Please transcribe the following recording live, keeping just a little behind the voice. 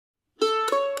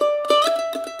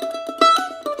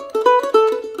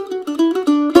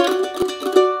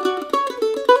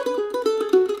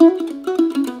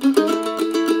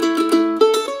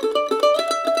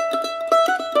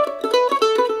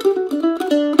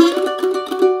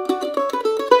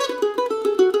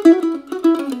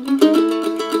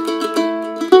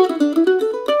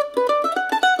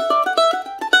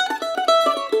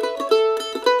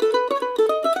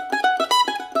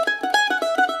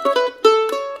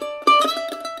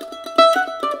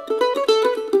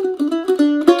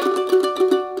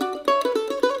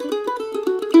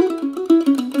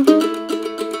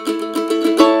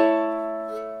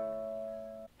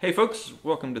Hey folks,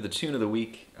 welcome to the Tune of the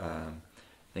Week.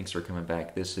 Thanks for coming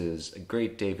back. This is a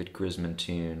great David Grisman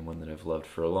tune, one that I've loved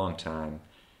for a long time,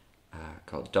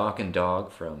 called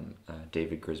Dawg from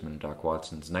David Grisman and Doc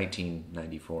Watson's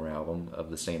 1994 album of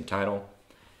the same title.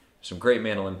 Some great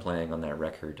mandolin playing on that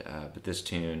record, but this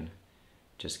tune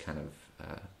just kind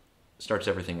of starts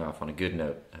everything off on a good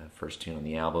note. First tune on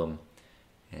the album,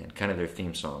 and kind of their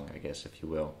theme song, I guess, if you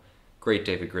will. Great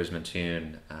David Grisman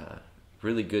tune.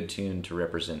 Really good tune to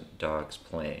represent Dawg's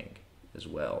playing as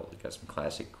well. We've got some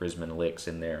classic Grisman licks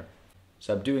in there.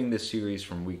 So I'm doing this series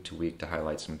from week to week to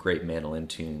highlight some great mandolin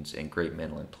tunes and great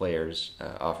mandolin players,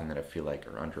 often that I feel like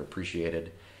are underappreciated.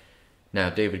 Now,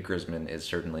 David Grisman is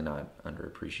certainly not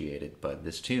underappreciated, but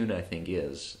this tune I think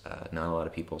is. Not a lot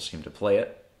of people seem to play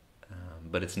it,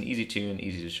 but it's an easy tune,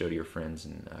 easy to show to your friends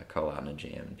and call out in a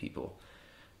jam, and people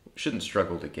shouldn't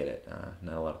struggle to get it.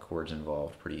 Not a lot of chords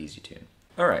involved, pretty easy tune.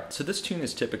 Alright, so this tune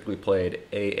is typically played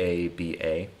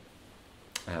A-A-B-A.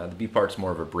 The B part's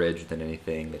more of a bridge than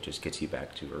anything that just gets you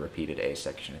back to a repeated A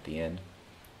section at the end.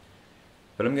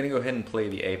 But I'm going to go ahead and play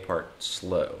the A part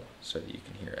slow so that you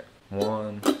can hear it.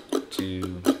 1,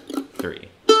 2, 3.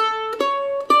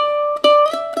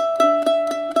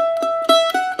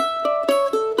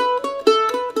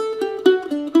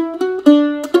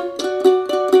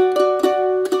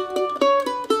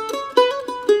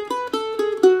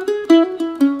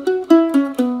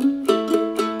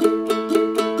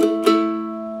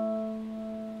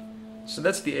 So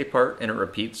that's the A part, and it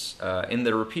repeats. In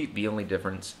the repeat, the only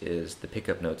difference is the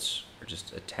pickup notes are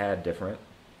just a tad different.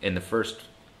 In the first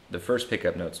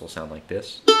pickup notes will sound like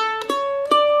this.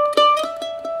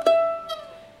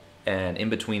 And in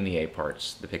between the A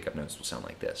parts, the pickup notes will sound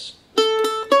like this.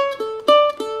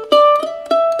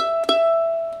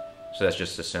 So that's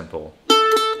just a simple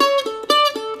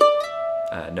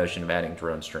notion of adding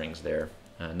drone strings there.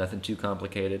 Nothing too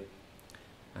complicated.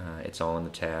 It's all in the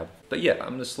tab. But yeah, I'm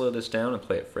going to slow this down and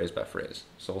play it phrase by phrase.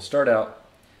 So we'll start out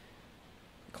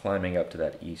climbing up to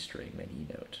that E string, that E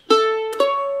note.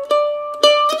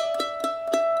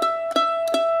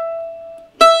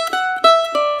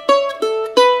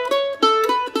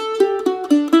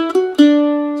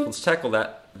 So let's tackle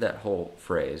that whole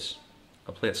phrase.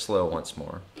 I'll play it slow once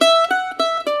more.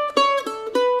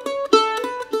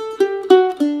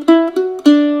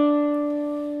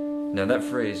 Now that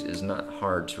phrase is not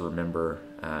hard to remember.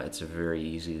 It's a very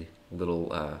easy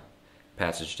little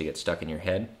passage to get stuck in your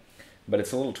head, but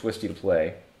it's a little twisty to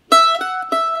play.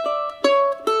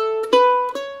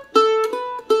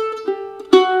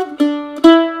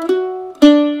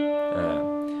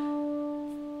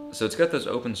 So it's got those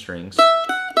open strings.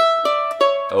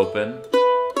 Open,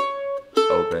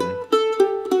 open,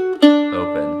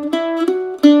 open.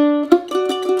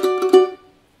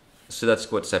 So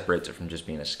that's what separates it from just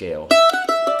being a scale.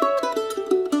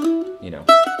 You know,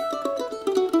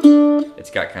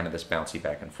 it's got kind of this bouncy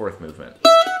back and forth movement.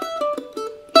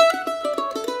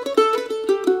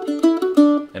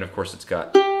 And of course it's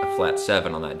got a flat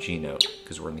 7 on that G note,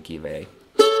 because we're in the key of A.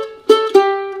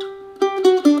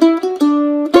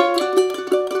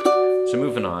 So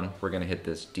moving on, we're going to hit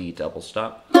this D double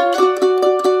stop,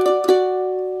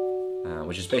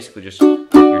 which is basically just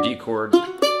your D chord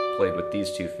played with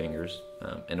these two fingers,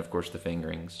 and of course the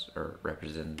fingerings are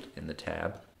represented in the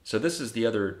tab. So this is the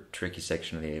other tricky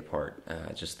section of the A part,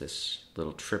 just this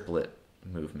little triplet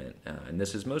movement, and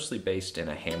this is mostly based in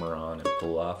a hammer-on and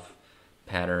pull-off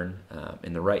pattern.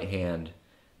 In the right hand,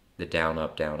 the down,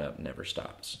 up never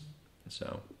stops.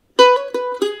 So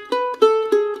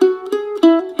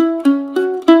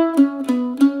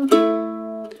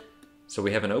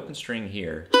we have an open string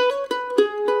here,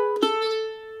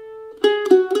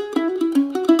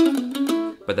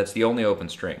 but that's the only open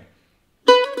string.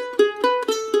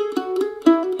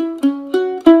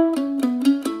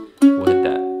 We'll hit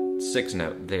that 6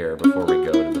 note there before we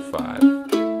go to the 5,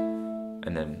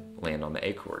 and then land on the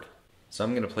A chord. So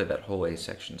I'm going to play that whole A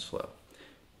section slow.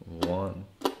 1,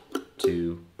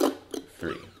 2,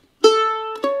 3.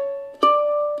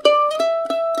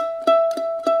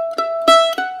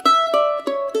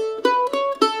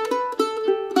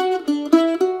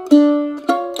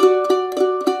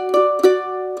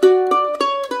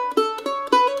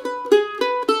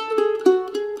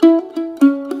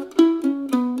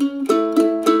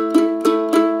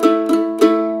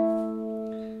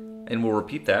 And we'll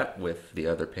repeat that with the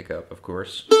other pickup, of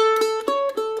course.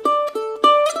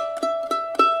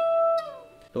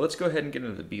 But let's go ahead and get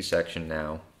into the B section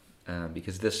now,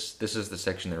 because this is the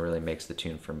section that really makes the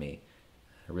tune for me.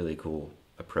 A really cool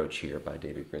approach here by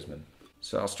David Grisman.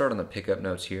 So I'll start on the pickup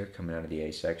notes here, coming out of the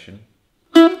A section.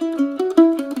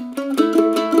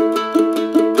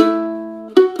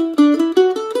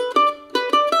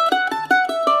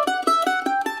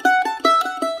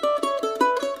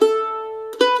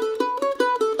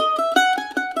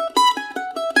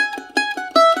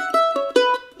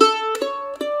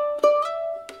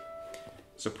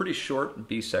 pretty short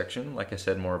B section, like I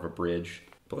said, more of a bridge.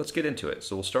 But let's get into it.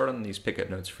 So we'll start on these pickup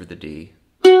notes for the D.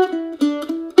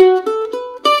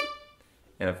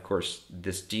 And of course,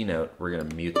 this D note, we're going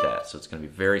to mute that, so it's going to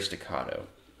be very staccato.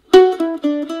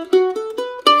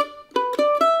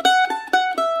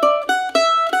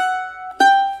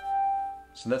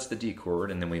 So that's the D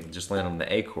chord, and then we just land on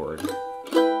the A chord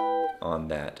on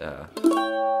that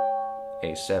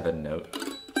A7 note,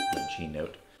 the G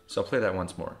note. So I'll play that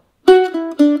once more.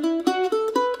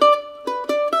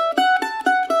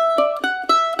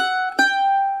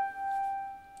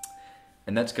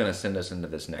 And that's going to send us into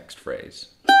this next phrase.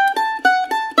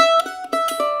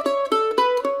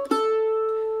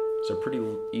 So pretty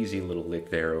easy little lick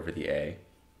there over the A.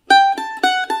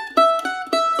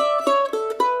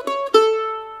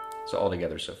 So all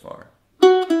together so far.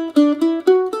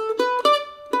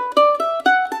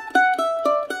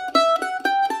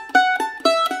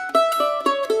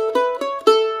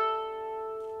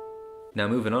 Now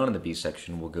moving on in the B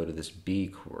section, we'll go to this B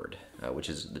chord, which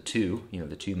is the 2,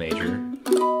 the 2 major,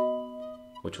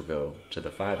 which will go to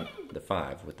the 5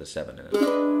 with the 7 in it,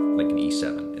 like an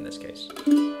E7 in this case.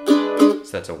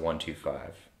 So that's a 1, 2,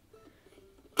 5.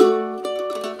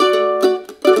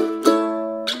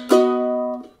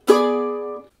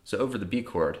 So over the B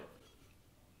chord,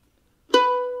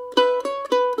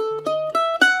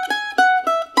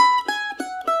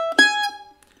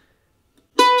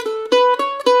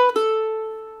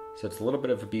 so it's a little bit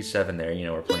of a B7 there.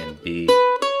 We're playing B,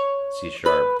 C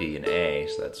sharp, B, and A.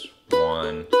 So that's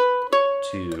 1,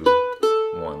 2,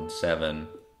 1, 7.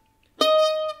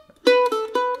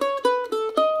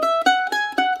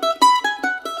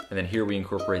 And then here we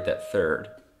incorporate that third.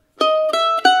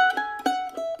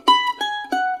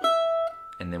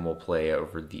 And then we'll play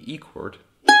over the E chord.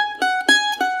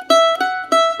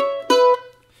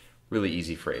 Really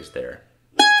easy phrase there.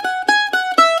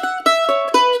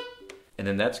 And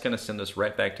then that's going to send us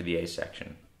right back to the A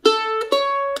section.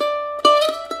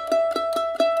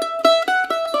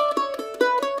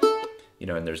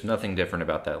 And there's nothing different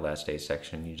about that last A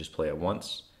section. You just play it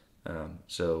once.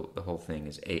 So the whole thing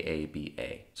is A, A, B,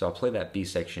 A. So I'll play that B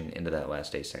section into that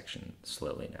last A section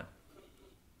slowly now.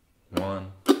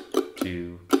 1,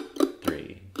 2,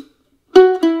 3.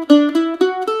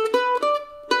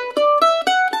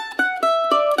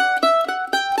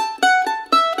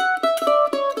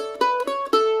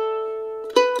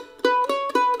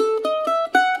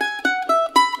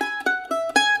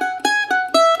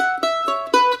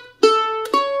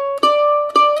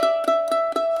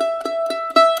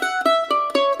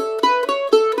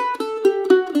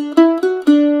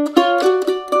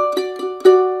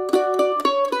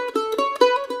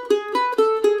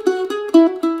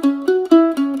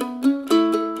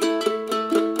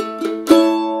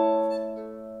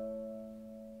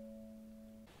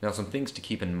 Now some things to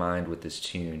keep in mind with this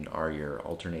tune are your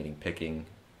alternating picking.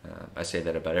 I say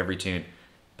that about every tune,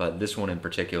 but this one in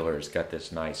particular has got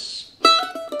this nice,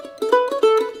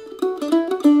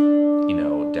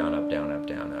 down, up, down, up,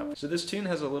 down, up. So this tune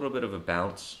has a little bit of a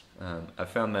bounce. I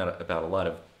found that about a lot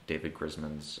of David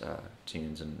Grisman's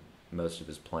tunes and most of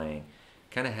his playing.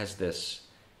 Kind of has this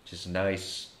just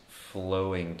nice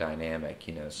flowing dynamic.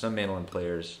 Some mandolin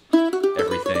players,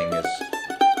 everything is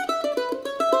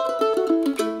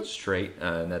straight,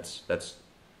 and that's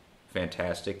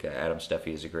fantastic. Adam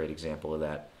Steffi is a great example of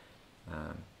that.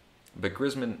 But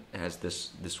Grisman has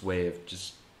this way of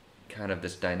just kind of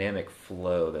this dynamic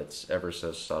flow that's ever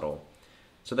so subtle.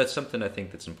 So that's something I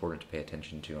think that's important to pay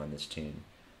attention to on this tune.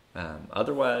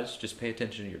 Otherwise, just pay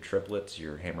attention to your triplets,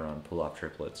 your hammer-on pull-off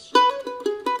triplets.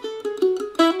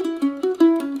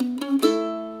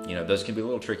 Those can be a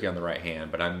little tricky on the right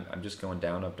hand, but I'm just going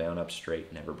down, up,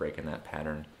 straight, never breaking that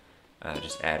pattern.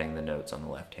 Just adding the notes on the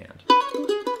left hand.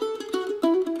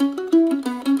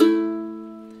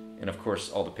 And of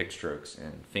course, all the pick strokes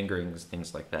and fingerings,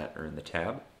 things like that are in the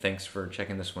tab. Thanks for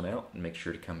checking this one out, and make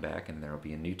sure to come back, and there will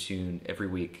be a new tune every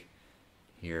week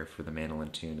here for the Mandolin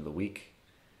Tune of the Week.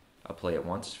 I'll play it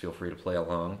once. Feel free to play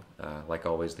along. Like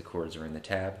always, the chords are in the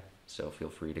tab, so feel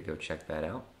free to go check that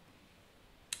out.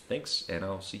 Thanks, and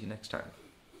I'll see you next time.